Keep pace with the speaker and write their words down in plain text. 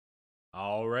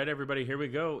All right, everybody, here we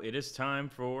go. It is time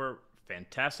for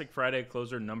Fantastic Friday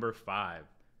closer number 5.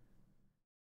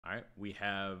 All right, we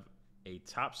have a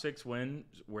top 6 win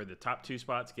where the top 2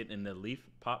 spots get in the Leaf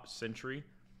Pop Century.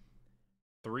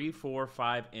 3, 4,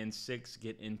 5, and 6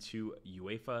 get into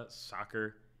UEFA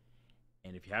Soccer.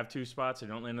 And if you have 2 spots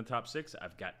and don't land in the top 6,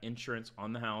 I've got insurance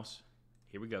on the house.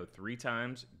 Here we go. 3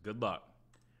 times. Good luck.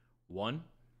 1,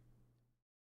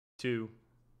 2,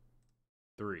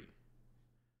 3.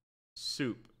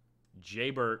 Soup, Jay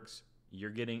Burks, you're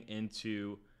getting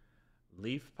into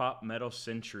Leaf Pop Metal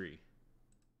Century.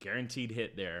 Guaranteed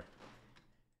hit there.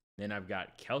 Then I've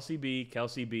got Kelsey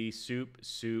B,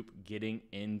 Soup getting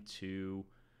into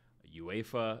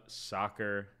UEFA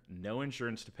Soccer. No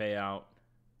insurance to pay out.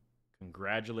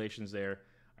 Congratulations there.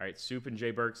 All right, Soup and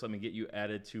Jay Burks, let me get you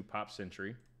added to Pop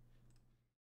Century.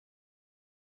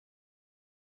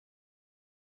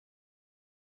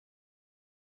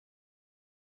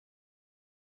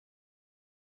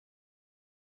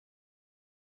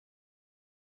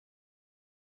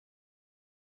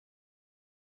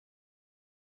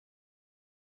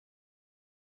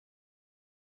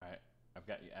 All right, I've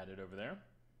got you added over there.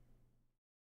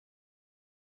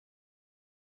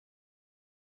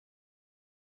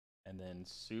 And then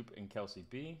Soup and Kelsey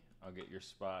B, I'll get your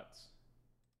spots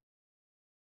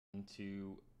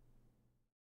into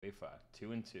UEFA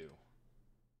 2 and 2.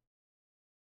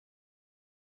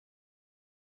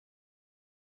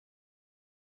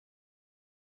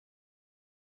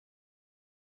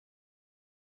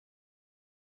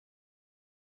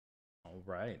 All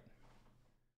right.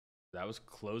 That was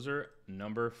closer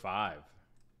number 5.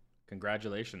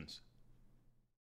 Congratulations.